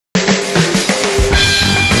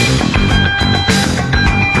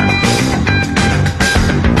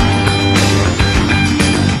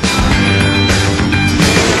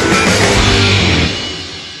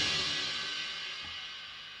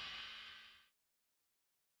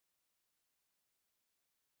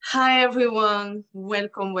Hi everyone,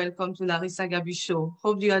 welcome to Larissa Gabi Show.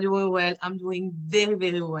 Hope you are doing well. I'm doing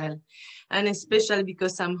very well. And especially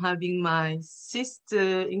because I'm having my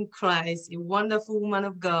sister in Christ, a wonderful woman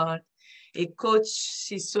of God, a coach.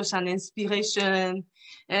 She's such an inspiration.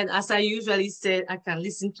 And as I usually say, I can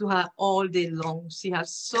listen to her all day long. She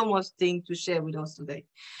has so much thing to share with us today.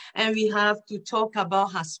 And we have to talk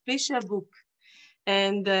about her special book.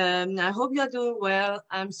 And I hope you're doing well.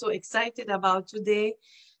 I'm so excited about today.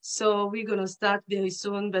 So we're going to start very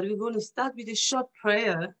soon, but we're going to start with a short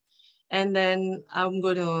prayer. And then I'm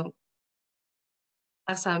going to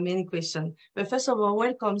ask her many questions. But first of all,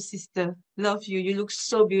 welcome, sister. Love you. You look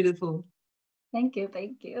so beautiful. Thank you.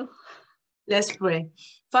 Thank you. Let's pray.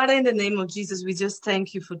 Father, in the name of Jesus, we just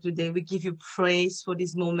thank you for today. We give you praise for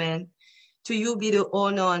this moment. To you be the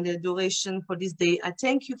honor and the adoration for this day. I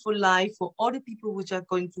thank you for life, for all the people which are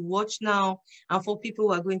going to watch now, and for people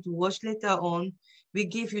who are going to watch later on. We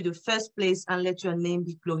give you the first place and let your name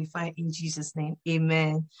be glorified in Jesus' name.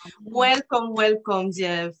 Amen. Welcome,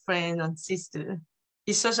 dear friend and sister.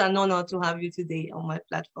 It's such an honor to have you today on my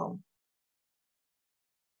platform.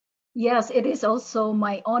 Yes, it is also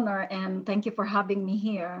my honor, and thank you for having me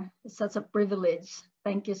here. It's such a privilege.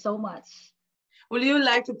 Thank you so much. Would you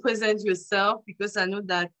like to present yourself? Because I know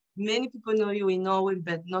that many people know you in Norway,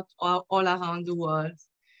 but not all around the world.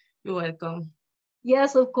 You're welcome.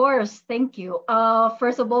 Yes, of course. Thank you.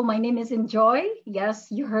 First of all, my name is Enjoy.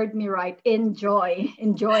 Yes, you heard me right. Enjoying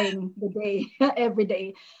the day every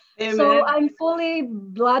day. So Amen. I'm fully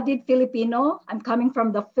blooded Filipino. I'm coming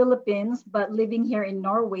from the Philippines, but living here in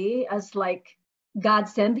Norway as like God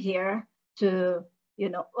sent here to,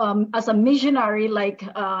 as a missionary like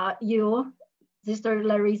you, Sister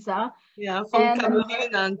Larissa. Yeah, from And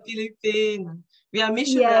Cameroon and Philippines. We are yes,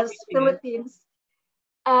 missionaries together. Philippines.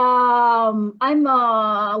 I'm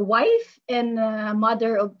a wife and a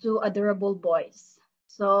mother of two adorable boys.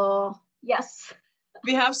 So yes.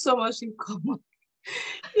 We have so much in common.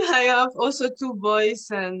 Yeah, I have also two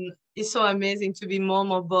boys, and it's so amazing to be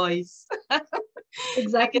mom of boys. I guess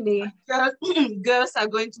Exactly. girls are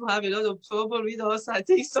going to have a lot of trouble with us. I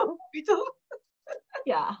think so.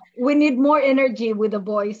 Yeah. We need more energy with the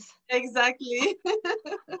boys. Exactly.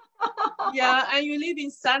 Yeah, and you live in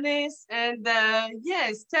Sanes, and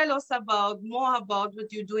yes, tell us about more about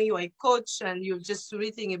what you're doing. You're a coach, and you're just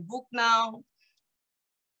reading a book now.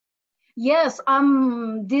 Yes,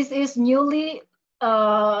 this is newly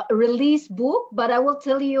released book, but I will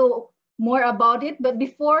tell you more about it. But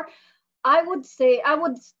before, I would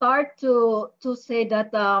start to say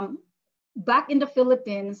that back in the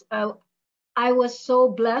Philippines, I was so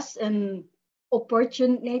blessed and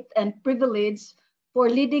opportunate and privileged for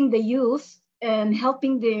leading the youth and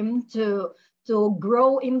helping them to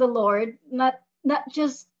grow in the Lord, not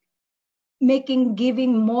just making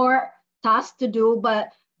giving more tasks to do,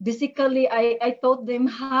 but basically I taught them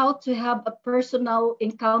how to have a personal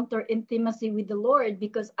encounter intimacy with the Lord,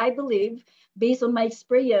 because I believe, based on my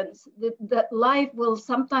experience, that life will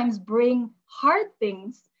sometimes bring hard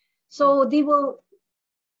things. So they will,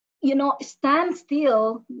 stand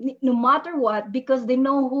still no matter what, because they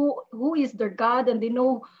know who is their God, and they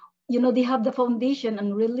know, they have the foundation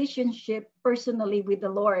and relationship personally with the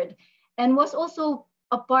Lord. And was also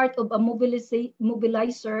a part of a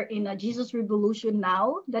mobilizer in a Jesus Revolution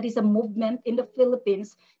Now. That is a movement in the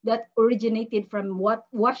Philippines that originated from what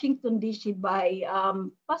Washington DC by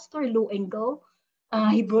Pastor Lou Engel.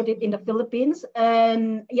 He brought it in the Philippines.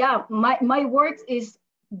 And yeah, my work is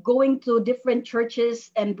going to different churches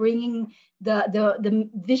and bringing the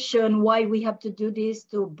vision why we have to do this,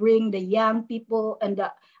 to bring the young people and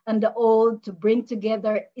the old, to bring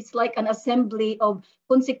together. It's like an assembly of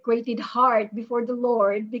consecrated heart before the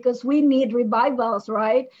Lord, because we need revivals,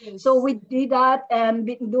 right? Yes. So we did that and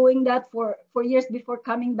been doing that for years before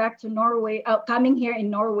coming back to Norway, coming here in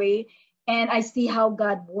Norway. And I see how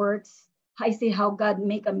God works. I see how God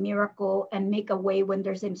make a miracle and make a way when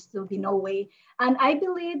there seems to be no way. And I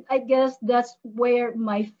believe, I guess that's where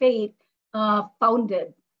my faith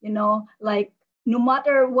founded. Like, no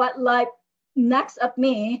matter what life knocks at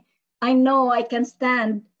me, I know I can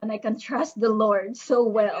stand and I can trust the Lord so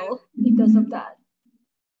well because of that.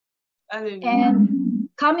 Hallelujah. And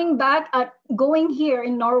coming back at going here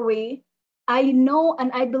in Norway, I know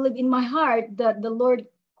and I believe in my heart that the Lord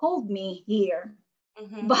called me here.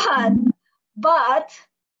 Mm-hmm. But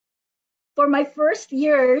for my first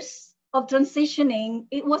years of transitioning,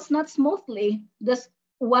 it was not smoothly. This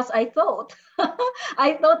was I thought.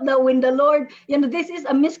 I thought that when the Lord, this is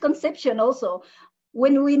a misconception also.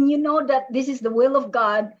 When you know that this is the will of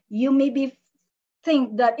God, you may be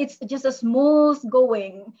think that it's just a smooth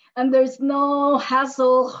going and there's no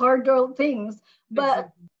hassle, hurdle things.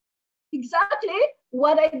 But Exactly. exactly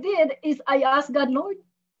what I did is I asked God, Lord,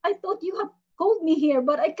 I thought you have called me here,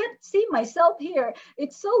 but I can't see myself here.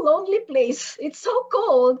 It's so lonely place. It's so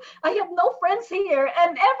cold. I have no friends here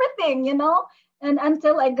and everything, you know. And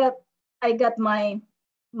until I got my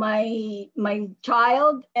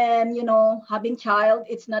child, and you know, having child,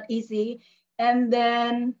 it's not easy. And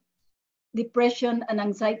then depression and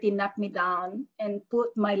anxiety knocked me down and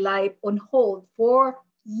put my life on hold for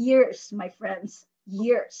years, my friends,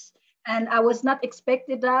 years. And I was not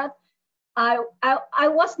expected that. I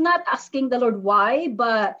was not asking the Lord why,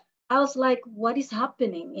 but I was like, what is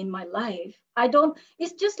happening in my life? I don't,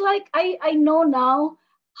 it's just like I know now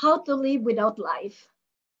how to live without life.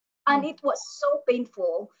 And Mm. it was so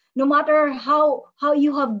painful. No matter how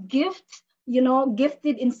you have gift, you know,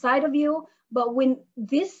 gifted inside of you, but when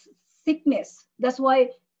this sickness, that's why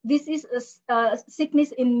this is a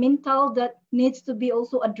sickness in mental that needs to be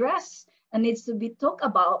also addressed and needs to be talked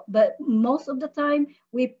about. But most of the time,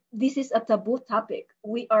 we this is a taboo topic.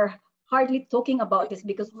 We are hardly talking about this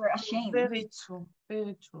because we're ashamed. Very true.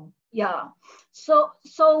 Very true. Yeah.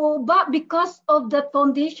 But because of the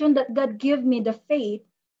foundation that God gave me, the faith,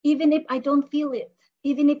 even if I don't feel it,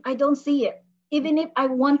 even if I don't see it, even if I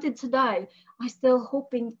wanted to die, I still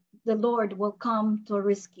hoping the Lord will come to a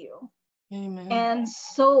rescue. Amen. And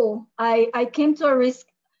so I came to a risk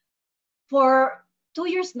for 2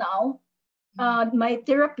 years now. My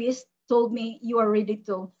therapist told me, you are ready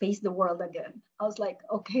to face the world again. I was like,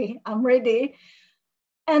 okay, I'm ready.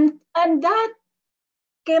 And that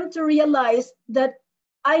came to realize that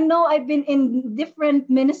I know I've been in different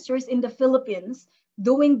ministries in the Philippines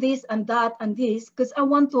doing this and that and this because I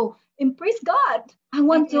want to impress God. I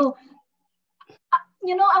want Mhm. to,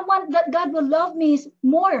 I want that God will love me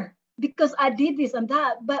more because I did this and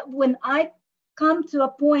that. But when I come to a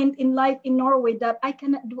point in life in Norway that I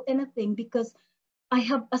cannot do anything because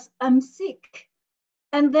I'm sick,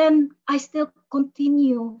 and then I still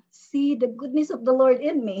continue see the goodness of the Lord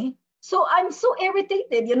in me. So I'm so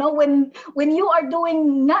irritated, when you are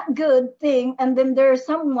doing not good thing and then there's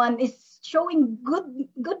someone is showing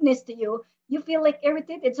goodness to you, you feel like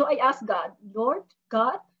irritated. So I ask God, Lord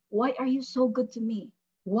God, why are you so good to me?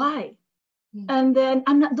 Why? Mm. And then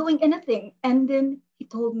I'm not doing anything. And then he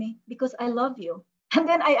told me, because I love you. And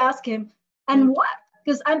then I asked him, and Okay. what?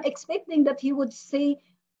 Because I'm expecting that he would say,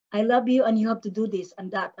 I love you and you have to do this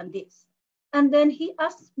and that and this. And then he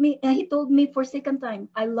asked me, and he told me for second time,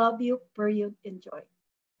 I love you, period, enjoy.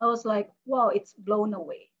 I was like, wow, it's blown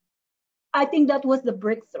away. I think that was the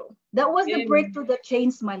breakthrough. That was the Amen. breakthrough that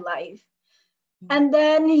changed my life. And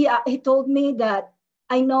then he told me that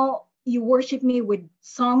I know you worship me with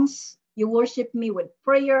songs, you worship me with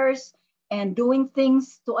prayers and doing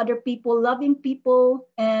things to other people, loving people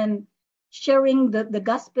and sharing the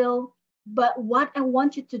gospel. But what I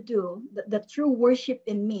want you to do, the true worship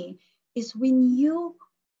in me, is when you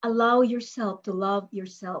allow yourself to love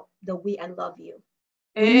yourself the way I love you.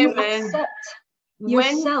 When you Amen. accept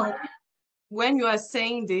When yourself. when you are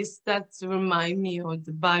saying this, that remind me of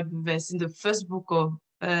the Bible verse in the first book of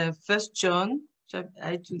First John,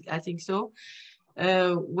 I think so,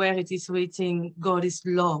 where it is written, God is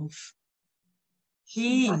love.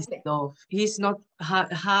 He is Exactly. love. He's not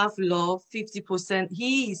half love, 50%.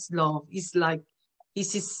 He is love. It's like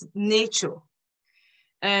it's his nature.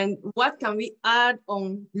 And what can we add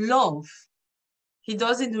on love? He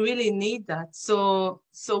doesn't really need that. So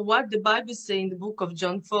what the Bible says in the book of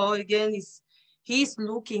John 4 again is he's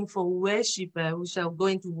looking for worshippers who shall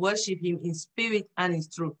going to worship him in spirit and in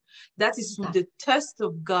truth. That is Exactly. the thirst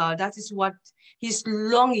of God. That is what he's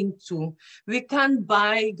longing to. We can't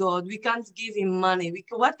buy God. We can't give him money.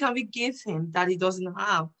 What can we give him that he doesn't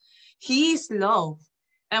have? He is love.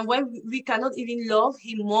 And when we cannot even love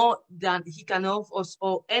him more than he can love us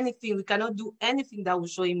or anything, we cannot do anything that will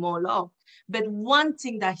show him more love. But one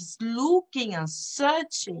thing that he's looking and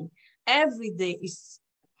searching every day is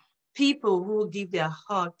people who will give their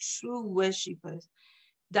heart, true worshippers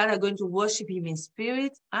that are going to worship him in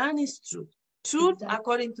spirit and in truth. Truth, Exactly.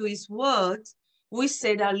 according to his word, we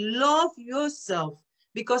say that love yourself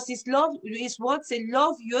because his word say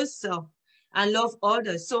love yourself and love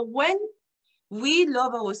others. So when we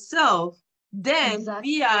love ourselves, then Exactly.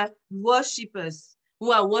 we are worshippers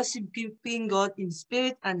who are worshiping God in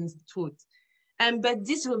spirit and in truth. And but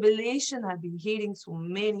this revelation has been healing so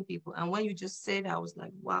many people. And when you just said, I was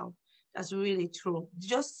like, wow, that's really true.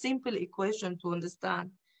 Just simply a question to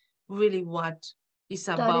understand really what it's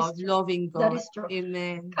That is about true. loving That God. is true.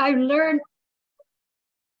 Amen. I learned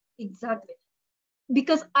exactly.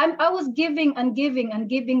 because I was giving and giving and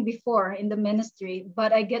giving before in the ministry,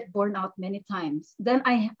 but I get burned out many times. Then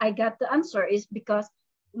I got the answer is because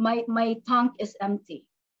my tank is empty.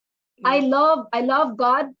 Yeah. I love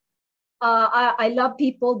God. I love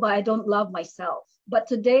people, but I don't love myself. But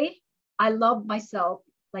today, I love myself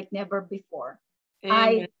like never before.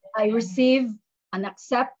 Amen. I receive and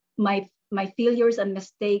accept my failures and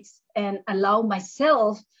mistakes and allow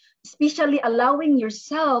myself, especially allowing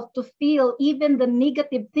yourself to feel even the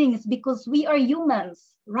negative things because we are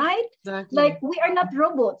humans, right? Exactly. Like we are not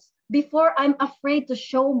robots. Before, I'm afraid to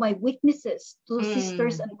show my weaknesses to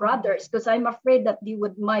sisters Mm. and brothers because I'm afraid that they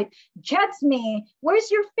would might judge me. Where's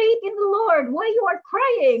your faith in the Lord? Why you are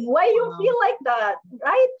crying? Why you Wow. feel like that?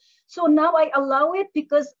 Right? So now I allow it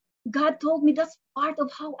because God told me that's part of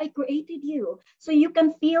how I created you. So you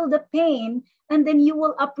can feel the pain and then you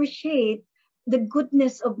will appreciate the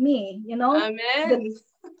goodness of me, The Amen.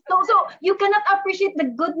 so you cannot appreciate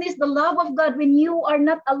the goodness, the love of God when you are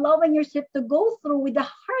not allowing yourself to go through with the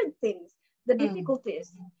hard things, the Mm.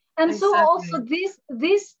 difficulties. And so also Exactly.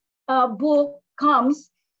 this book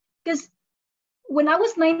comes because when I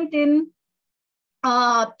was 19,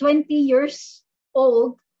 20 years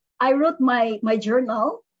old, I wrote my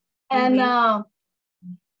journal, and Mm-hmm.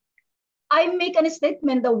 I make a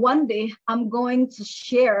statement that one day I'm going to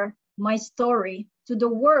share my story to the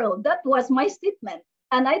world. That was my statement.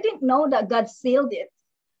 And I didn't know that God sealed it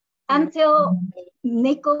Yeah. until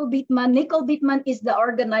Nicole Bittman. Nicole Bittman is the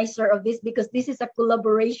organizer of this because this is a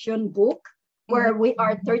collaboration book Mm-hmm. where we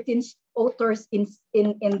are 13 authors in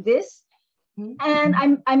this. Mm-hmm.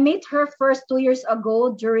 And I met her first 2 years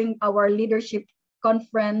ago during our leadership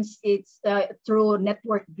conference. It's through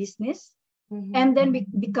network business, Mm-hmm. and then we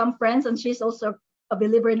become friends. And she's also a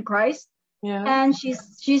believer in Christ, Yeah. and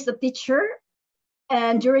she's a teacher.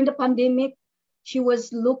 And during the pandemic, she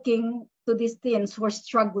was looking to these teens who are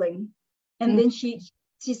struggling, and then she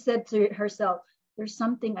said to herself, "There's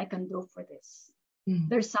something I can do for this.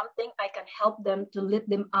 Mm-hmm. There's something I can help them to let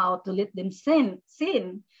them out, to let them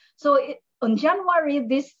sin." So on January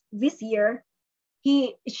this year,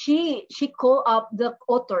 she called up the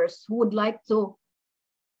authors who would like to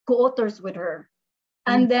co-authors with her. Mm-hmm.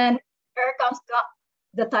 And then here comes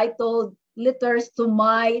the title Letters to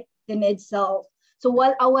My Teenage Self. So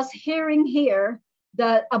while I was hearing here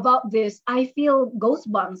that about this, I feel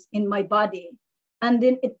goosebumps in my body. And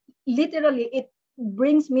then it literally it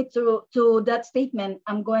brings me to that statement.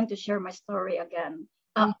 I'm going to share my story again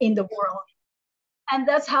in the world. And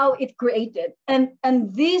that's how it created. And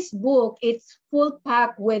this book, it's full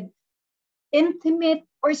pack with intimate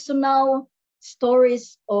personal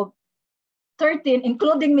stories of 13,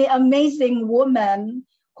 including me, amazing woman,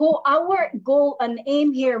 who our goal and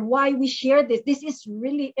aim here, why we share this is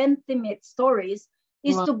really intimate stories,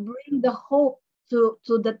 is Wow. to bring the hope to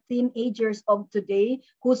the teenagers of today,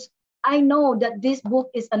 who's I know that this book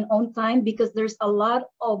is an on time because there's a lot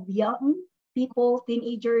of young people,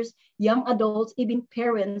 teenagers, young adults, even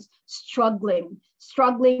parents struggling,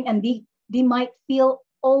 and they might feel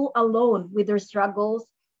all alone with their struggles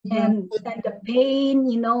Mm-hmm. and the pain,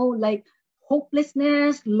 like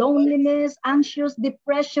hopelessness, loneliness, anxious,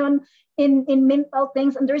 depression, in mental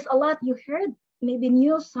things. And there's a lot you heard, maybe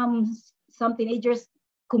knew some teenagers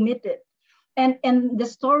committed. And the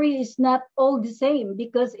story is not all the same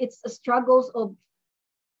because it's a struggles of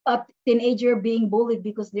a teenager being bullied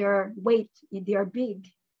because they are big.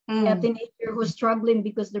 A Mm. teenager who's struggling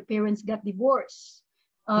because their parents got divorced.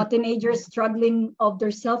 Teenagers struggling of their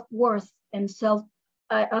self-worth and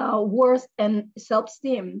worth and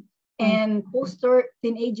self-esteem. Mm. And poster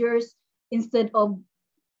teenagers, instead of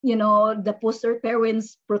the poster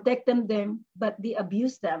parents protecting them, but they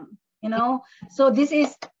abuse them. So this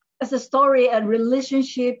is as a story and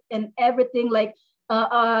relationship and everything, like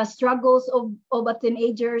struggles of a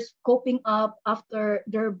teenagers coping up after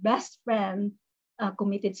their best friend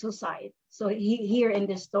committed suicide. So here in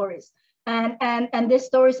these stories, and these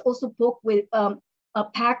stories also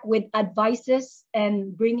packed with advices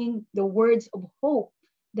and bringing the words of hope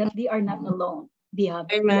that they are not alone. They are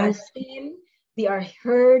Amen. seen, they are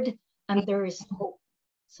heard, and there is hope.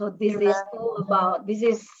 So this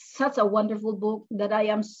is such a wonderful book that I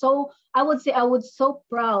would say I was so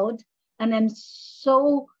proud, and I'm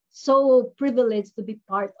so privileged to be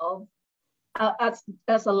part of, as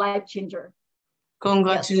a life changer. Yes.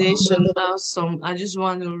 Congratulations. Awesome. I just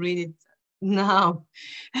want to read it now.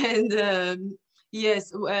 And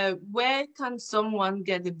yes, where can someone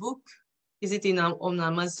get the book? Is it on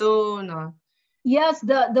Amazon or? Yes,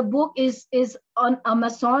 the book is on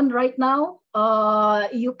Amazon right now.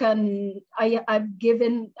 You can I've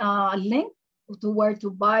given a link to where to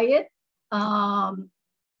buy it. Um,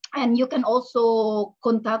 and you can also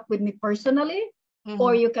contact with me personally,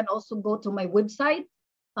 or you can also go to my website.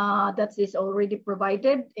 That is already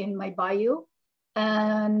provided in my bio.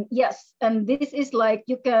 And yes, and this is like,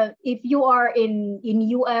 you can, if you are in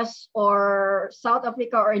US or South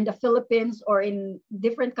Africa or in the Philippines or in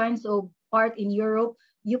different kinds of part in Europe,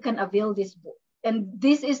 you can avail this book. And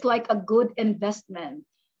this is like a good investment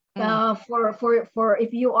for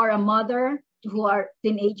if you are a mother who are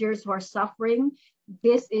teenagers who are suffering.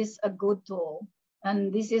 This is a good tool,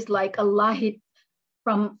 and this is like a light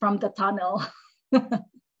from the tunnel.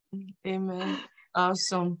 Amen.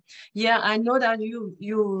 Awesome. Yeah, I know that you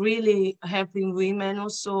really helping women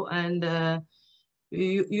also, and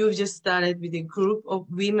you've just started with a group of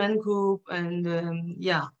women group, and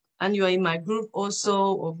yeah, and you are in my group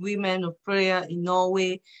also of women of prayer in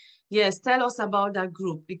Norway. Yes, tell us about that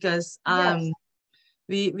group, because Yes.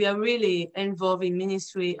 we are really involved in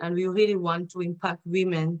ministry, and we really want to impact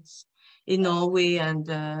women in Yes. Norway, and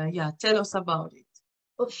yeah, tell us about it.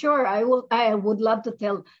 Oh, sure. I would love to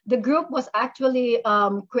tell. The group was actually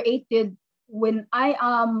created when I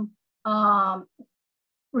am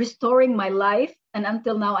restoring my life, and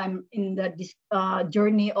until now I'm in the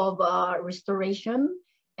journey of restoration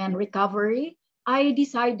and recovery. I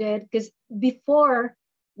decided, because before,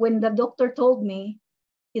 when the doctor told me,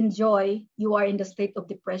 enjoy, you are in the state of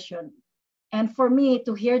depression. And for me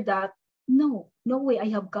to hear that, no, no way, I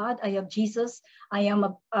have God, I have Jesus, I am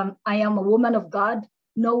a woman of God.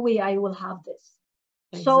 No way I will have this.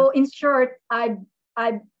 So Exactly. in short, I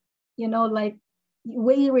like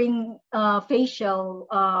wearing facial,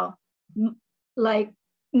 like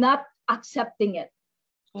not accepting it.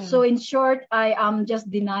 So in short, I am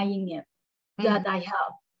just denying it Mhm. that I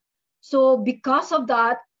have. So because of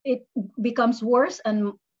that, it becomes worse,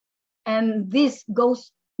 and this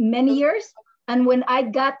goes many years. And when I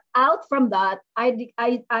got out from that,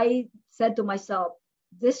 I said to myself,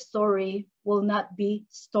 this story will not be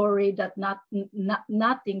story that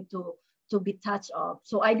nothing to be touched of.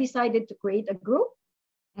 So I decided to create a group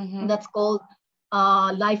Mhm. that's called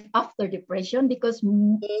Life After Depression, because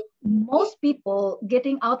most people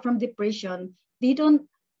getting out from depression, they don't,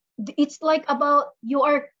 it's like about you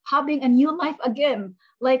are having a new life again.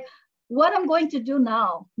 Like, what I'm going to do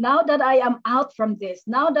now that I am out from this,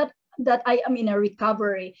 now that I am in a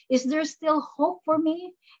recovery, is there still hope for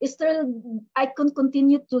me? Is there, I can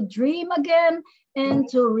continue to dream again and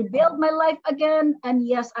to rebuild my life again? And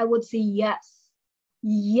yes, I would say yes.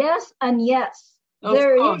 Yes and yes. Of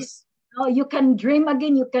There is. course. Oh, you can dream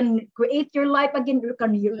again. You can create your life again. You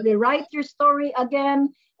can rewrite your story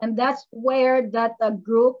again. And that's where that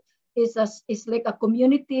group is like a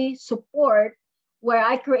community support, where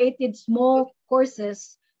I created small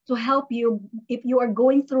courses to help you if you are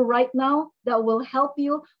going through right now, that will help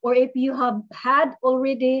you, or if you have had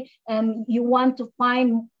already and you want to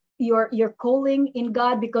find your calling in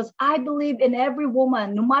God. Because I believe in every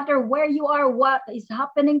woman, no matter where you are, what is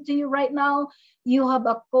happening to you right now, you have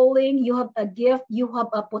a calling, you have a gift, you have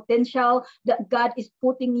a potential that God is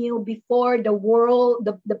putting you before the world,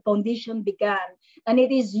 the foundation began. And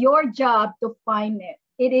it is your job to find it.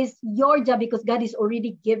 It is your job, because God is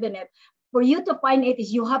already given it. For you to find it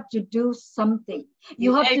is you have to do something.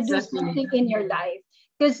 You have to do Exactly. something in your life.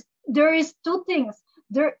 Because there is two things.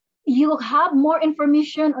 There, you have more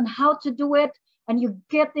information on how to do it, and you're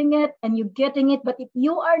getting it, but if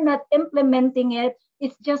you are not implementing it,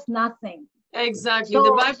 it's just nothing. Exactly.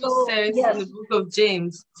 The Bible So says in yes. the book of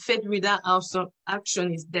James, faith without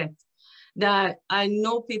action is death. That I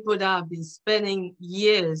know people that have been spending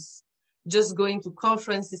years just going to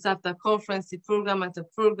conferences after conferences, program after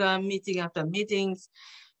program, meeting after meetings.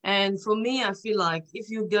 And for me, I feel like if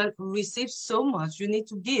you get receive so much, you need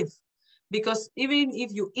to give. Because even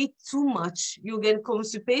if you eat too much, you get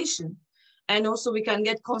constipation. And also we can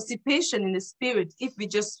get constipation in the spirit if we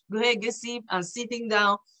just legacy and sitting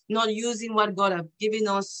down, not using what God has given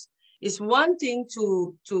us. It's one thing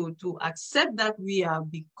to accept that we are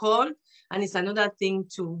be called, and it's another thing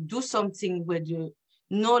to do something with the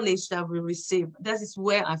knowledge that we receive. That is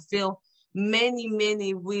where I feel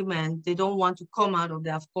many women, they don't want to come out of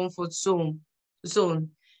their comfort zone.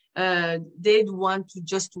 They want to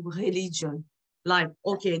just do religion, like,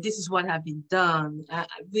 okay, this is what have been done.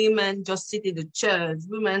 Women just sit in the church,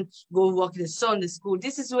 women go work in the Sunday school.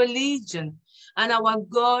 This is religion. And our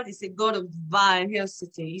God is a God of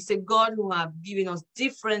diversity. He's a God who have given us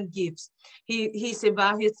different gifts. He's a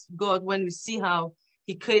various God. When we see how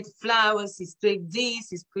he created flowers, he's created this,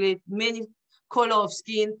 he's created many color of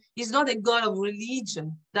skin. He's not a God of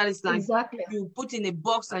religion. That is like Exactly. you put in a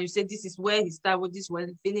box and you say, this is where he started, this is where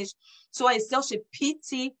he finished. So it's such a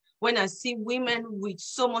pity when I see women with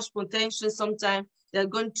so much potential, sometimes they're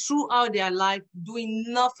going throughout their life doing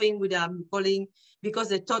nothing with their calling because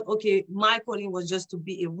they thought, okay, my calling was just to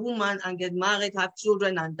be a woman and get married, have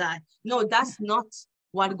children, and die. No, that's not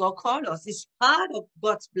what God called us. It's part of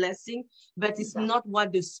God's blessing, but it's Exactly. not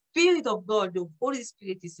what the Spirit of God, the Holy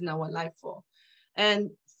Spirit, is in our life for.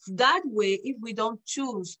 And that way, if we don't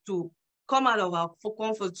choose to come out of our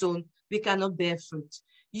comfort zone, we cannot bear fruit.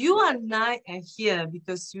 You and I are here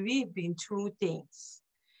because we've been through things.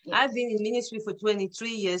 Yes. I've been in ministry for 23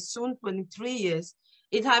 years, soon 23 years.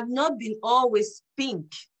 It has not been always pink.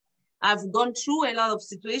 I've gone through a lot of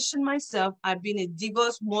situations myself. I've been a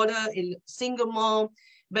divorced mother, a single mom,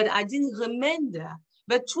 but I didn't remain there.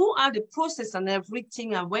 But throughout the process and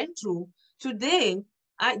everything I went through, today,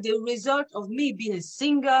 the result of me being a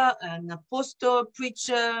singer, an apostle,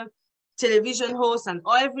 preacher, television host, and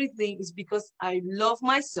everything is because I love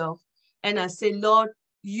myself and I say, Lord,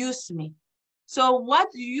 use me. So what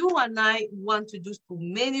you and I want to do to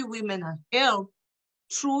many women and help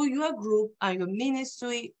through your group and your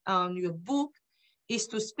ministry and your book is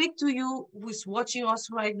to speak to you who's watching us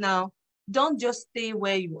right now. Don't just stay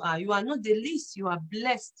where you are. You are not the least. You are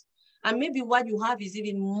blessed. And maybe what you have is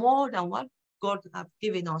even more than what God has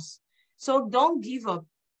given us. So don't give up.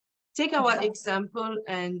 Take our Exactly. example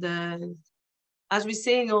and as we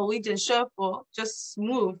say in Norwegian, shuffle, just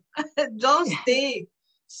move. Don't stay Yeah.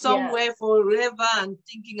 somewhere forever and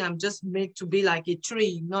thinking I'm just made to be like a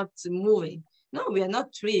tree, not moving. No, we are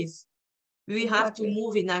not trees. We have to Exactly.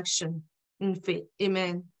 move in action, in faith.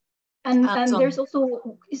 Amen. And there's Awesome.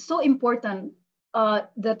 also, it's so important,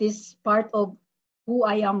 that is part of who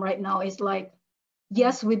I am right now, is like,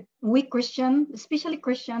 yes, with we Christian, especially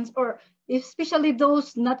Christians, or especially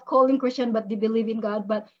those not calling Christian but they believe in God,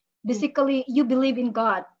 but Mm-hmm. basically you believe in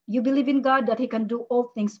God. You believe in God that He can do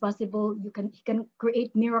all things possible. He can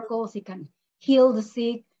create miracles. He can heal the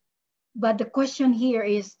sick. But the question here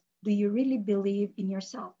is, do you really believe in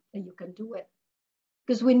yourself that you can do it?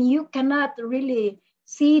 Because when you cannot really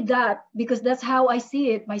see that, because that's how I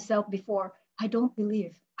see it myself before, I don't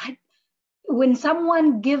believe. When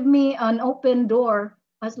someone give me an open door,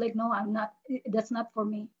 I was like, no, I'm not, that's not for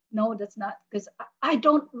me. No, that's not, because I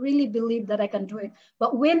don't really believe that I can do it.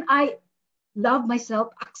 But when I love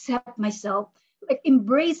myself, accept myself, like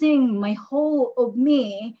embracing my whole of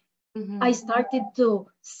me, I Mm-hmm. started to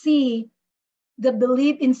see the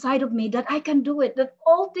belief inside of me that I can do it, that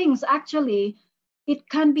all things actually, it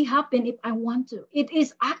can be happen if I want to. It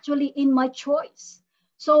is actually in my choice.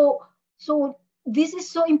 So, so this is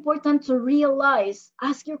so important to realize.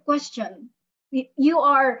 Ask your question. You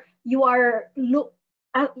are look,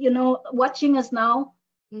 watching us now.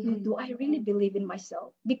 Mm-hmm. Do I really believe in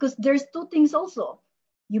myself? Because there's two things also.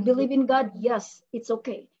 You Mm-hmm. believe in God, yes, it's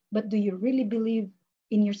okay. But do you really believe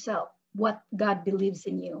in yourself? What God believes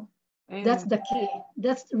in you? That's Amen. the key.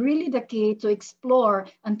 That's really the key to explore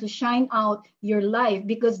and to shine out your life,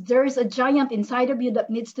 because there's a giant inside of you that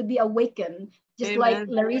needs to be awakened. Just like Amen.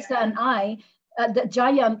 Larissa and I, the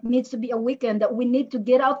giant needs to be awakened, that we need to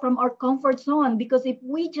get out from our comfort zone. Because if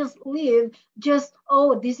we just live, just,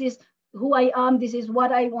 oh, this is who I am, this is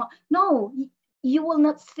what I want. No, you will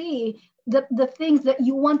not see the things that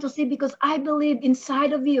you want to see, because I believe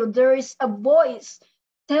inside of you, there is a voice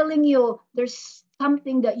telling you there's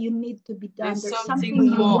something that you need to be done. There's There's something something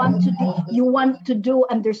more. you want to do,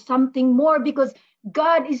 and there's something more, because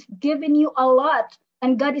God is giving you a lot,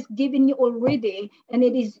 and God is giving you already. And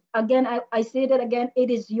it is, again, I say that again, it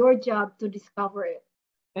is your job to discover it,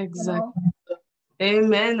 you know? Exactly.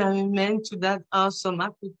 Amen. Amen to that. Awesome. I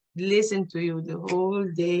could listen to you the whole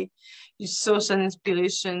day. You're such an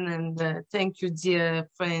inspiration. And thank you, dear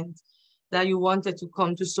friend, that you wanted to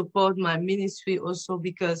come to support my ministry also,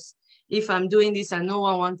 because if I'm doing this and no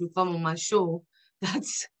one wants to come on my show,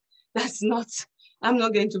 that's that's not, I'm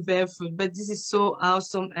not going to bear fruit. But this is so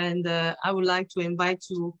awesome. And I would like to invite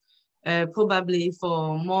you probably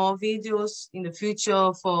for more videos in the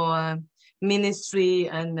future for ministry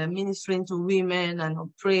and ministering to women and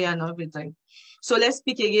prayer and everything. So let's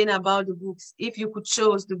speak again about the books. If you could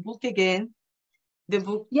show us the book again, the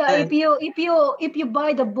book, Yeah, if you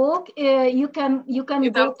buy the book, you you can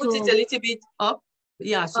can go put it a to little bit up.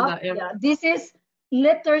 Yeah, so up. that Yeah, this is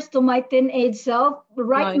Letters to My Teenage Self. no,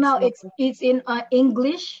 Right it's now, not. it's in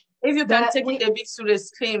English. If you can That take it we a bit to the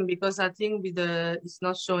screen because I think with the it's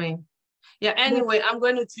not showing. Yeah, that's anyway, I'm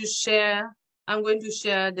going to share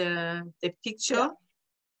the yeah. picture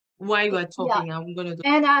while you are Yeah, talking. I'm going to do.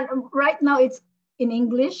 and right now it's in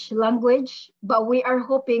English language, but we are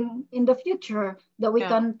hoping in the future that we Yeah.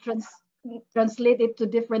 can translate it to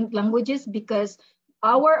different languages, because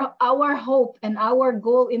our hope and our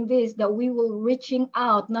goal in this, that we will reaching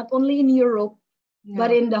out not only in Europe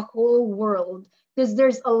but Yeah. in the whole world, because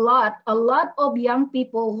there's a lot of young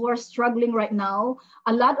people who are struggling right now,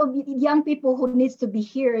 a lot of young people who needs to be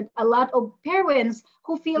heard, a lot of parents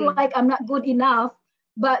who feel Mm. like I'm not good enough.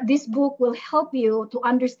 But this book will help you to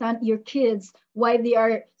understand your kids, why they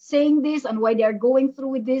are saying this and why they are going through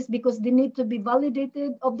with this, because they need to be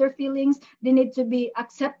validated of their feelings, they need to be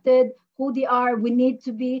accepted who they are, we need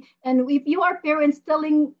to be. And if you are parents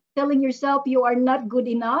telling yourself you are not good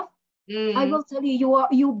enough, I Mm. will tell you,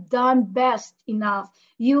 you've done best enough.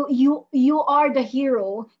 You are the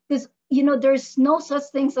hero, because there's no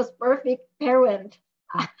such things as perfect parent.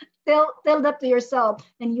 Tell that to yourself,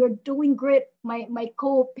 and you're doing great. My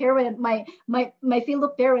co-parent, my fellow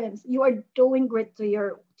parents, you are doing great to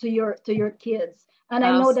your kids. And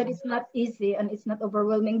I know that Awesome. it's not easy and it's not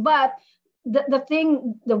overwhelming. But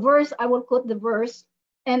the verse, I will quote the verse,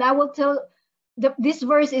 and I will tell this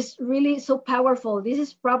verse is really so powerful. This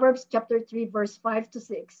is Proverbs chapter 3, verse 5 to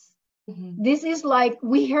 6. Mhm. This is like,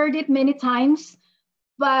 we heard it many times,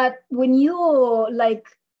 but when you like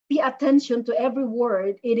pay attention to every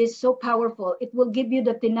word, it is so powerful. It will give you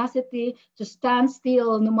the tenacity to stand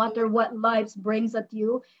still no matter what life brings at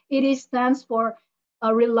you. It is stands for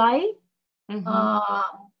rely, Mhm. uh,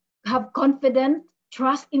 have confidence,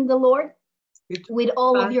 trust in the Lord Good. with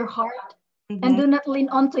all of Bye. your heart, and Mhm. do not lean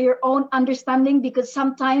onto your own understanding, because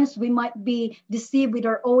sometimes we might be deceived with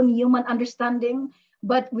our own human understanding.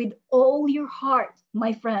 But with all your heart,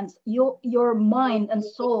 my friends, your mind and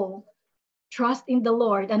soul, trust in the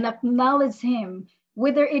Lord and acknowledge Him,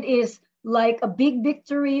 whether it is like a big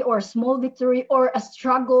victory or a small victory or a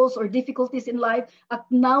struggles or difficulties in life.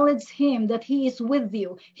 Acknowledge Him that He is with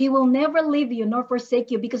you. He will never leave you nor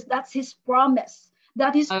forsake you, because that's His promise.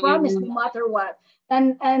 That is promise Hallelujah. no matter what.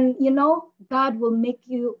 And God will make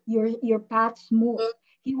your path smooth.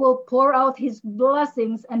 He will pour out His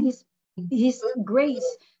blessings and His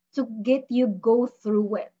grace to get you go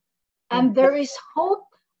through it. And there is hope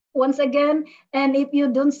once again. And if you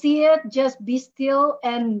don't see it, just be still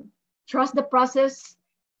and trust the process,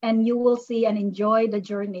 and you will see and enjoy the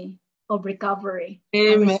journey of recovery and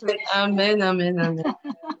Amen. restoration. Amen. Amen. Amen.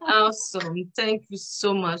 Awesome. Thank you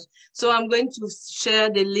so much. So I'm going to share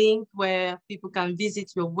the link where people can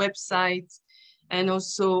visit your website and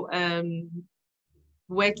also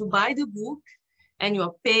where to buy the book and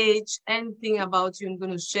your page, anything about you I'm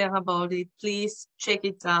going to share about it. Please check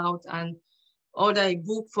it out and order a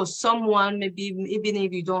book for someone, maybe even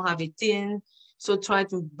if you don't have a teen. So try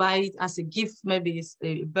to buy it as a gift, maybe it's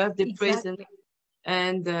a birthday present. Exactly.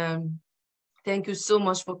 And thank you so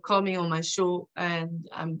much for coming on my show. And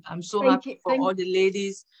I'm so Thank you. happy for all the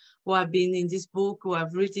ladies who have been in this book, who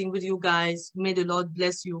have written with you guys. May the Lord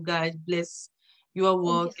bless you guys, bless your Thank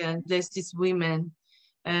you. work, and bless these women.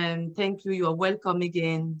 And thank you. You are welcome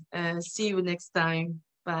again. See you next time.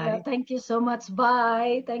 Yeah, Bye. thank you so much.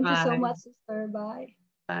 Bye. Thank you so Bye. much, sister. Bye.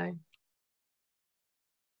 Bye.